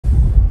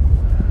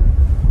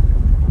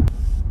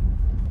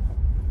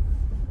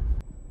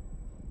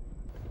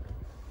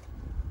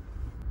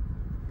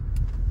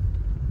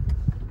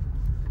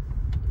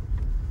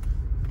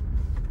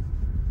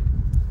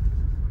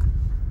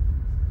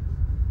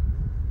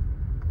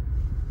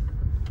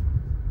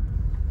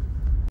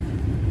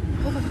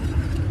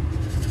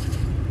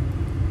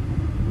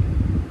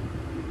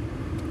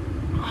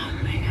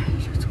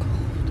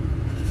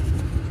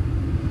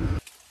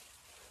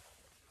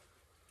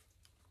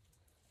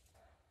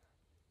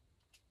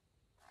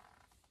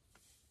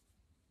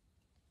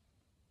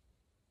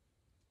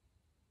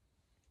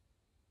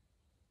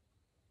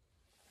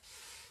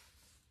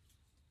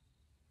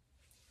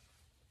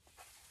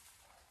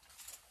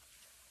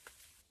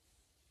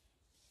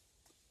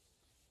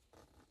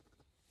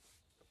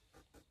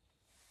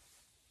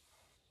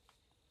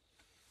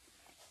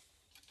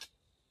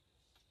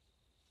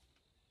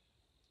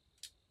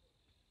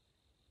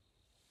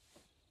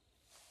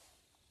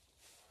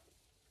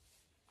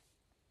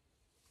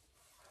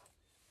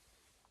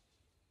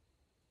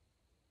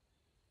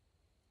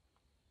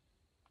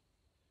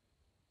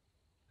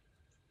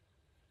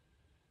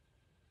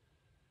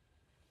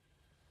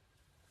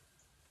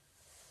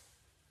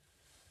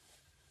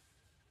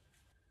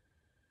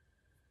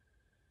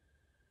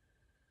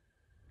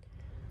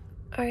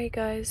Alright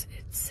guys,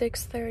 it's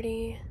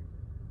 6:30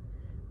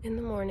 in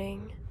the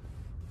morning.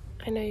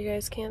 I know you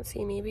guys can't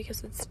see me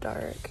because it's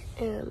dark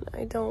and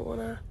I don't want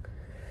to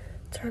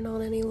turn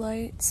on any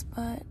lights,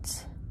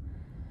 but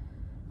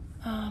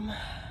I'm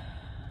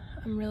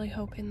really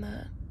hoping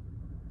that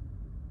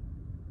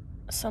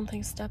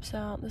something steps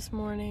out this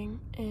morning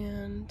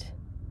and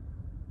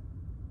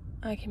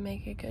I can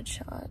make a good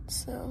shot.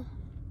 So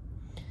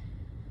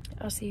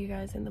I'll see you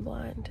guys in the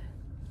blind.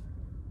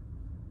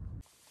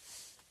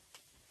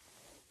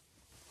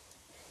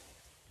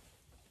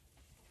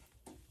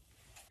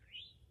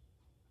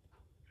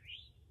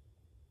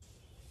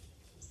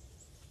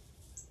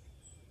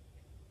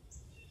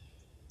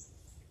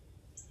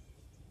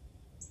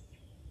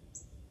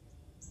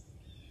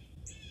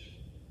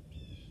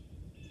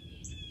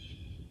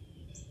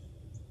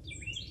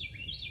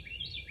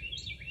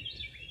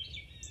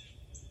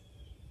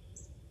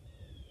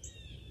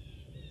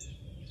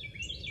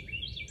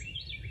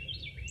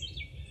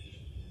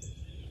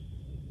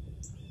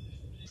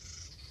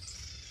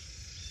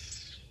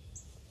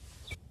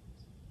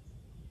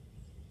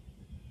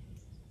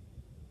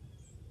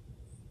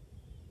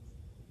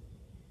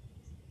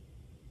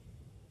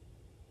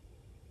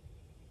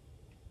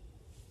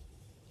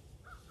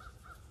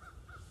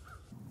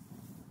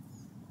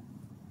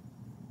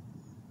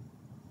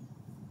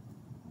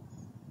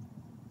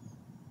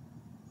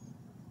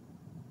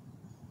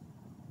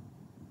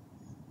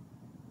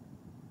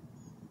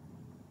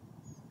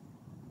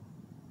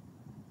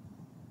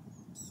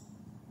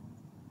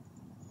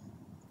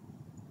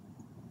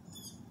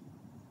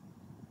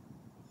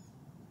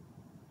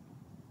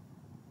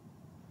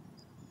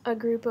 A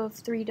group of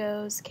 3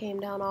 does came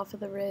down off of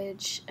the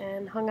ridge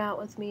and hung out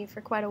with me for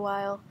quite a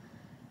while.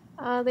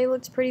 They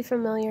looked pretty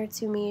familiar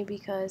to me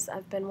because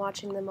I've been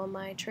watching them on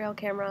my trail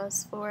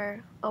cameras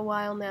for a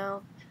while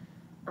now.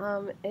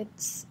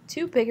 It's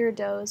 2 bigger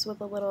does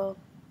with a little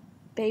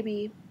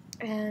baby,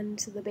 and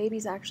the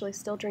baby's actually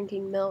still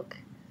drinking milk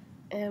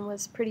and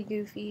was pretty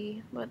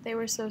goofy, but they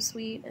were so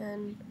sweet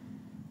and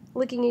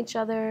licking each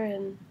other,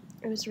 and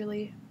it was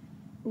really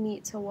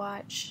neat to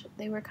watch.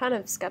 They were kind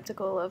of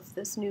skeptical of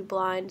this new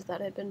blind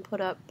that had been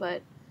put up,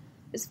 but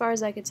as far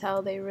as I could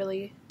tell, they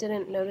really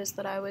didn't notice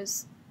that I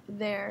was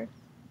there.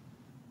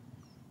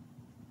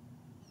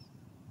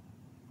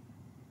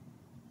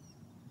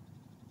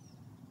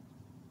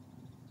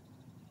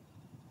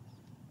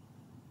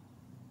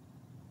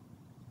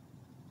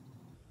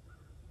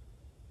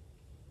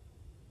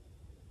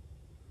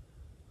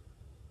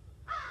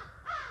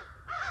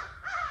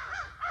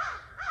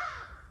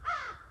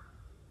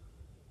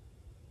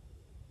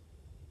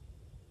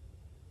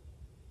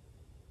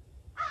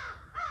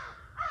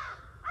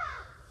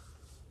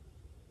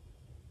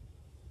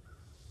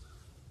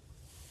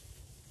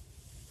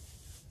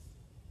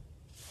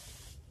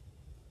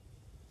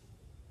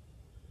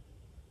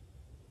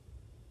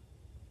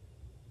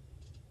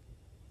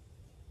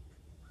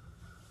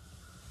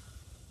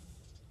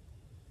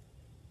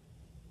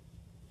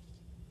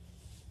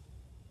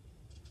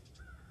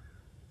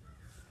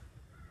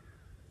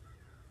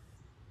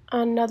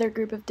 Another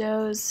group of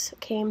does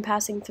came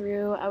passing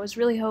through. I was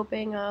really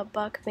hoping a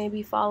buck may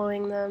be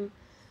following them.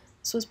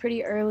 This was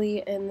pretty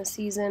early in the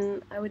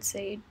season, I would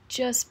say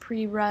just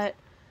pre-rut,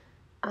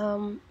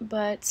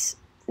 but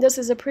this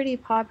is a pretty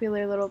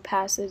popular little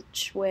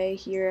passageway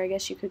here, I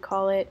guess you could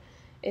call it.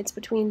 It's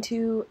between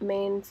 2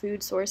 main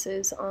food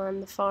sources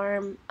on the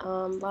farm,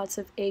 lots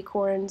of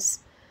acorns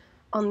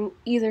on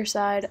either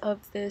side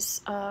of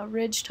this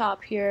ridge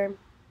top here.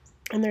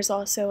 And there's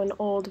also an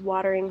old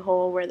watering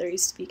hole where there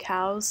used to be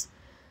cows.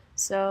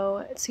 So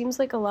it seems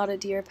like a lot of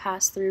deer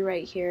pass through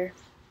right here.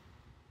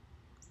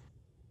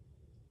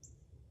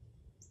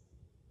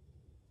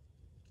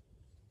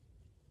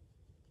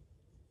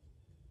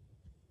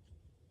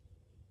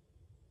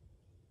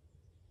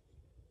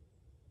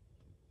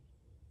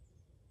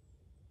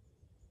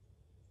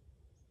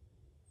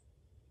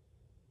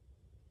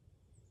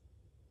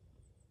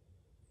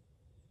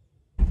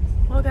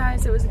 Well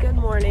guys, it was a good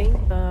morning.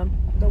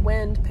 The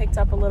wind picked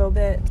up a little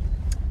bit.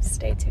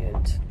 Stay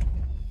tuned.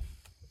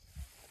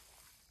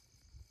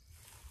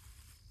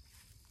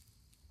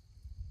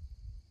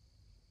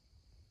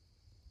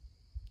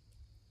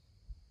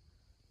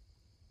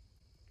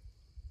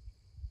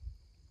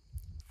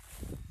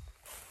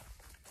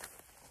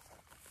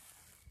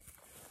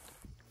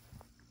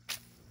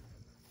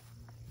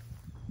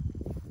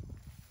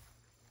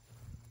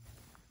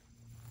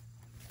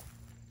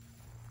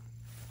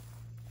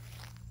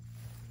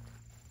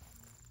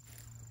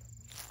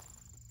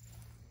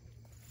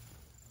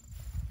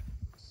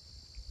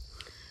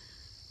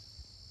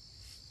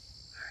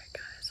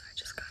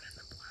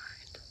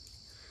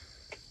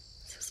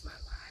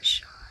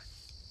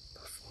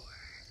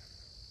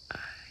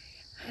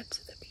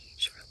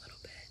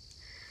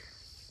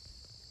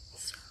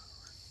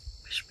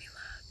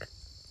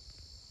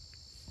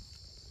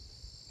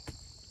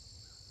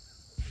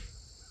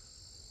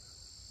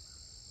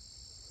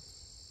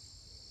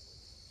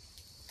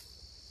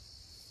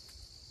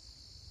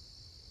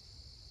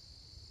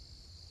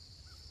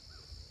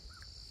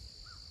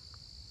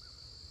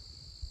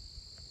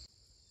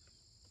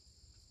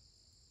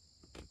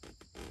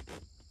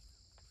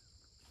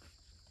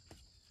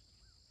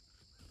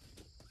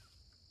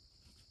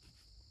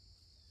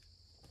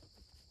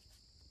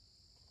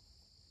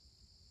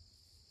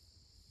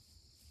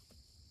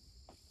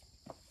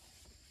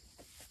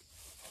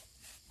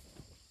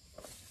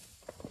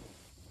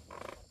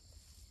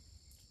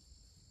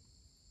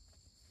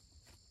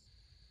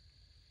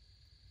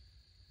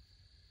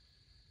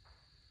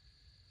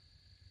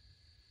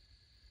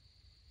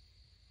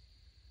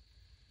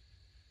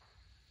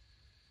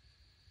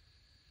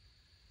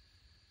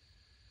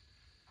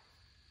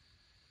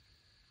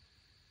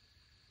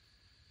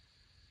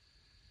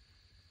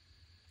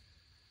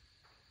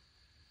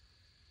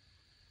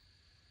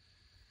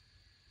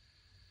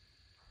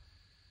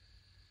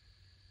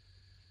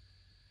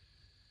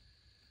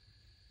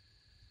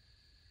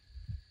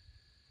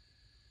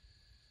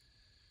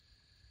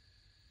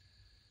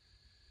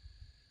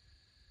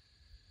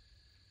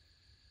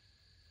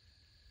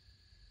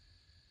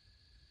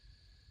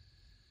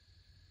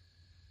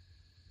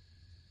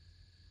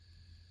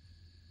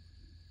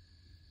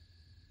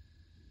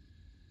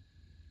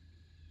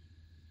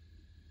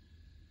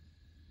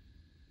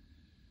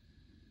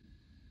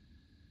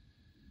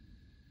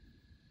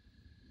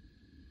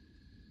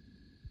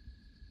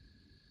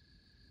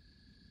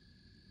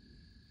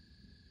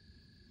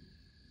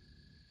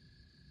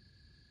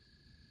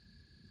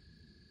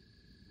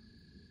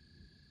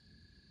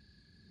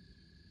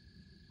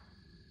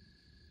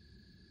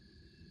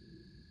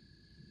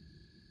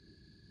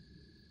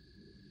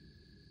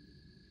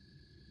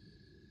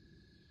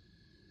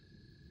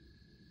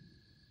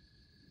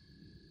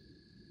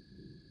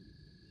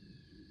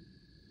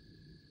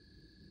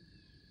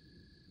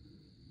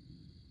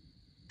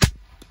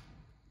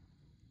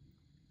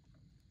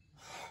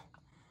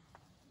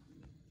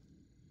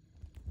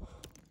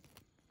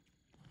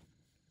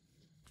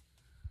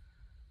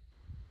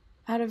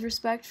 Out of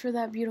respect for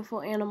that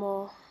beautiful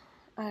animal,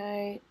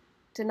 I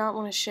did not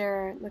want to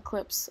share the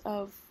clips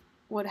of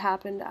what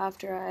happened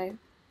after I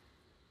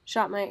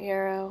shot my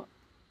arrow.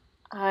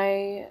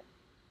 I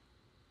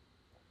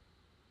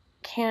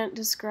can't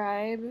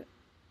describe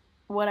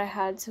what I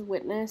had to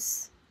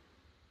witness,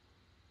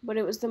 but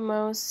it was the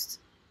most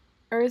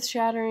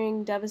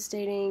earth-shattering,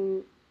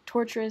 devastating,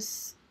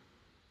 torturous,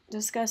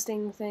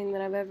 disgusting thing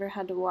that I've ever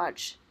had to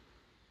watch.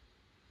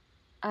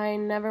 I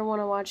never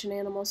want to watch an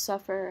animal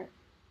suffer,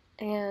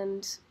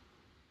 and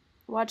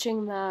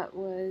watching that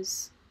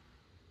was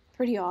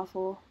pretty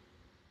awful.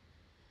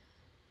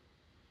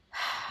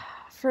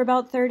 For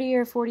about 30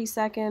 or 40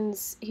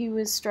 seconds, he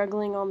was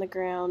struggling on the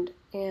ground,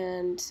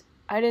 and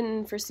I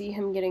didn't foresee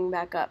him getting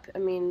back up. I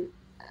mean,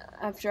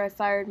 after I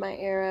fired my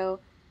arrow,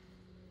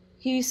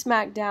 he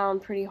smacked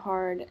down pretty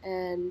hard,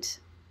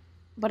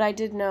 but I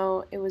did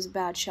know it was a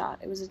bad shot.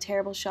 It was a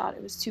terrible shot.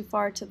 It was too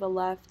far to the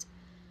left.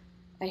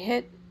 I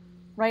hit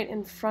right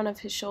in front of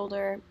his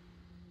shoulder,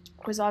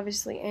 was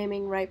obviously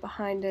aiming right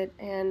behind it,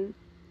 and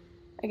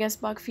I guess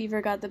buck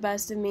fever got the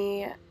best of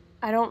me.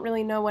 I don't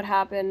really know what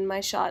happened.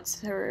 My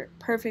shots were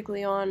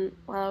perfectly on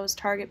while I was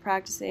target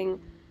practicing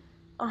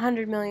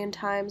 100 million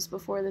times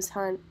before this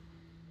hunt.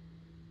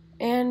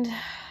 And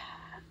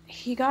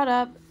he got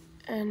up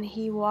and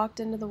he walked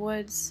into the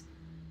woods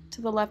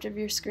to the left of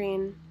your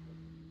screen.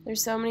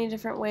 There's so many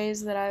different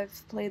ways that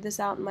I've played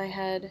this out in my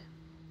head,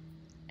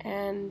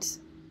 and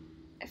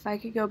if I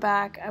could go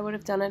back, I would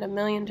have done it a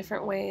million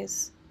different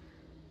ways.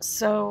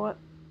 So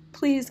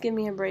please give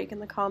me a break in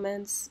the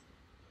comments.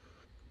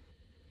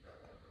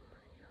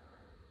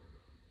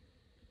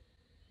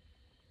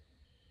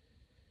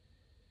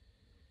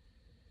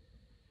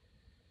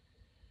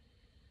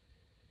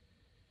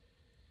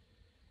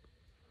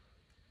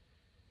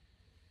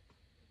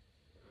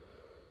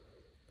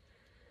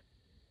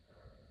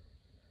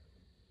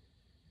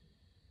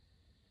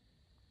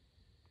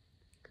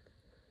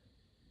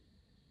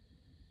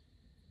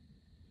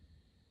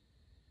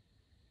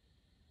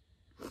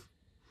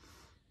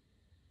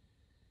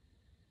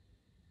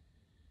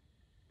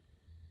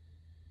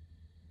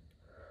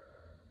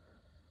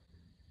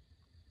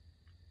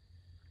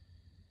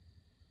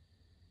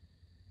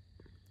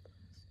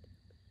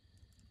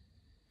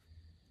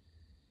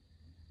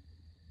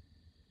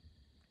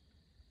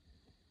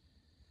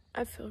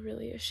 I feel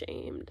really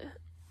ashamed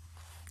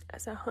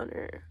as a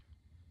hunter.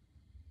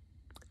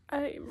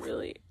 I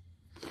really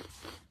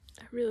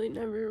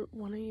never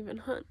want to even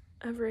hunt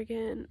ever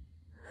again.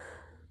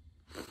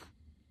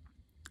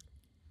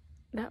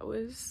 That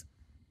was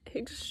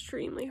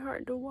extremely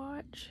hard to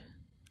watch.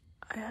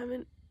 I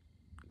haven't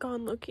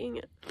gone looking.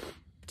 It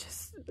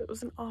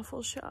was an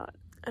awful shot.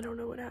 I don't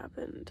know what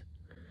happened.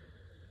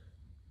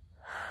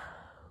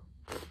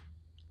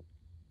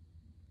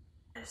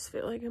 I just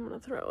feel like I'm gonna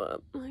throw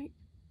up.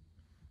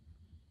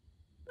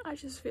 I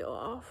just feel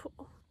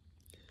awful.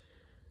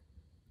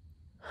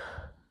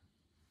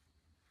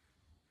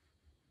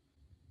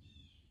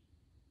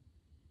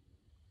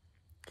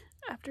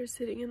 After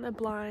sitting in the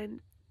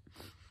blind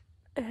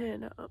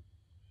and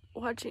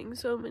watching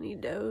so many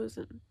does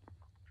and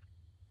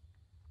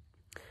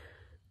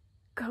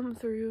come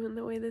through and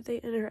the way that they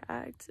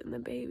interact and the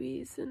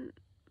babies, and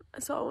I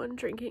saw one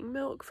drinking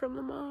milk from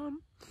the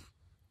mom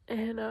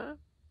and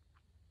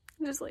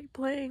just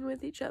playing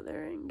with each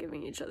other and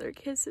giving each other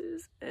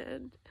kisses,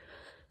 and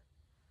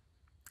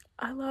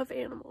I love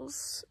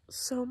animals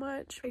so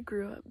much. I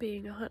grew up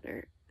being a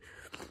hunter,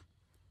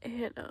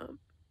 and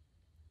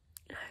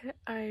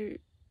I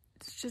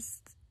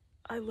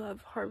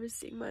love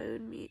harvesting my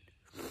own meat,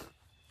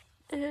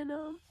 and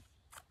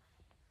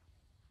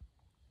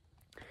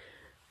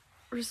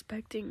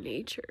respecting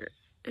nature,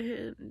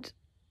 and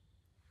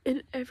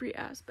in every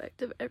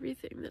aspect of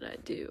everything that I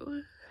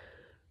do.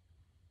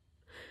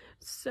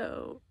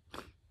 So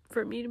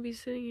for me to be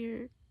sitting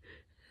here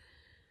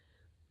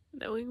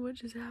knowing what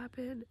just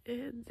happened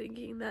and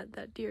thinking that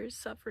that deer is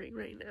suffering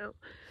right now,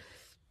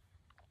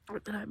 or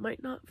that I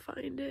might not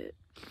find it,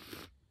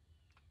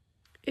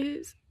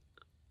 is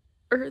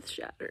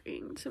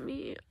earth-shattering to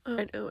me.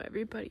 I know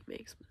everybody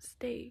makes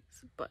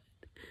mistakes, but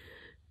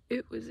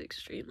it was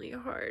extremely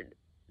hard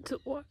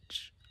to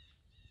watch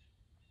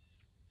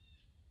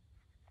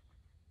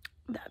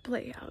that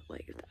play out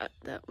like that.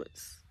 That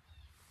was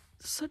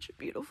such a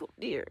beautiful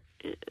deer,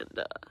 and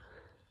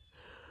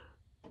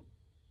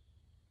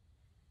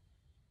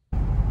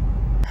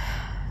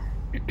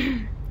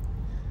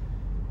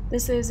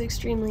this is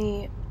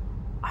extremely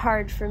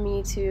hard for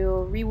me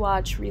to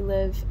rewatch,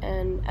 relive,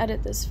 and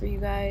edit this for you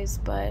guys,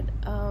 but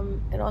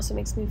it also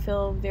makes me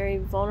feel very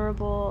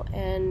vulnerable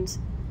and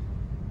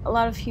a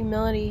lot of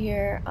humility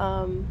here.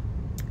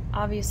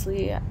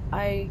 Obviously,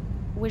 I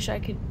wish I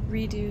could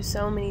redo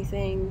so many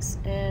things,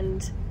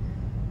 and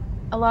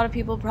a lot of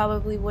people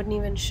probably wouldn't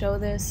even show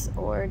this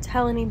or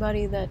tell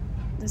anybody that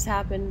this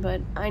happened, but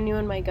I knew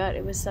in my gut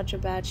it was such a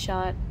bad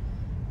shot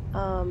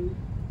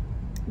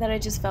that I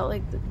just felt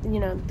like,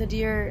 the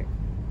deer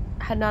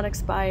had not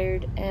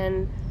expired,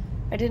 and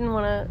I didn't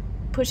want to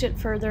push it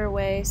further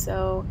away,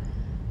 so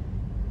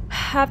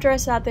after I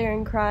sat there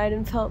and cried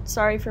and felt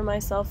sorry for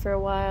myself for a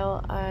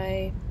while,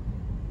 I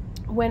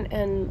went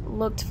and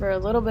looked for a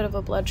little bit of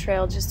a blood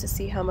trail just to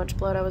see how much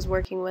blood I was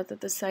working with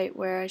at the site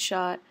where I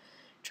shot.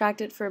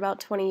 Tracked it for about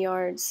 20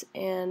 yards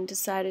and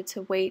decided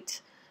to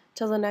wait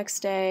till the next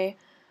day.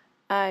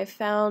 I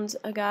found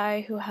a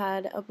guy who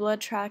had a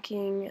blood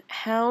tracking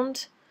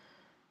hound,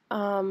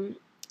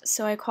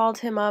 so I called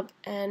him up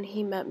and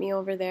he met me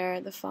over there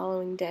the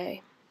following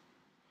day.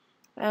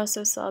 I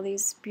also saw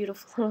these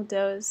beautiful little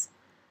does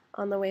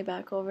on the way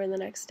back over the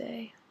next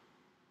day.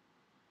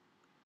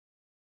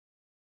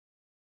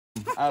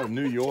 Out of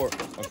New York,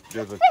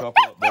 there's a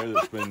couple up there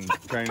that's been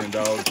training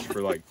dogs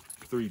for like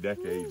 3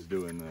 decades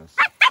doing this.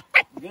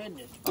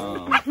 Goodness.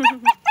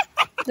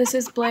 This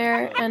is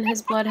Blair and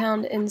his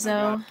bloodhound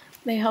Enzo.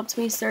 They helped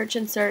me search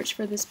and search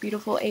for this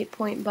beautiful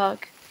 8-point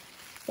buck,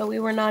 but we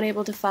were not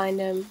able to find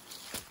him.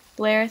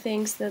 Blair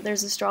thinks that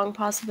there's a strong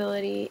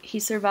possibility he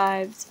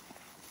survived,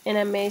 and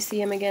I may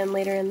see him again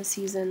later in the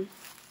season.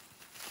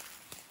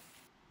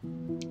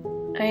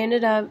 I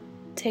ended up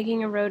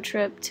taking a road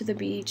trip to the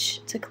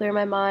beach to clear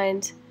my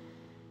mind,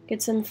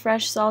 get some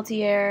fresh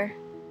salty air,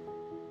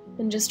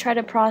 and just try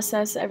to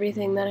process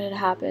everything that had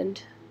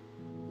happened.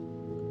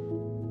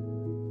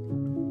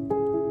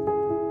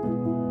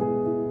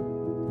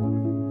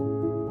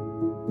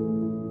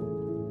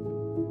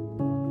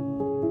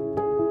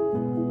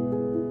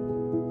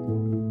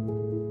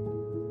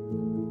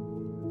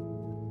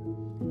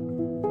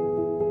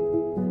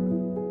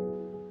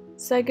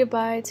 Said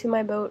goodbye to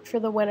my boat for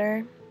the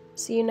winter.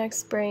 See you next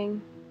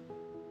spring,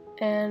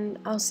 and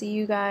I'll see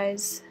you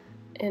guys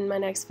in my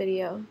next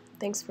video.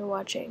 Thanks for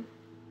watching.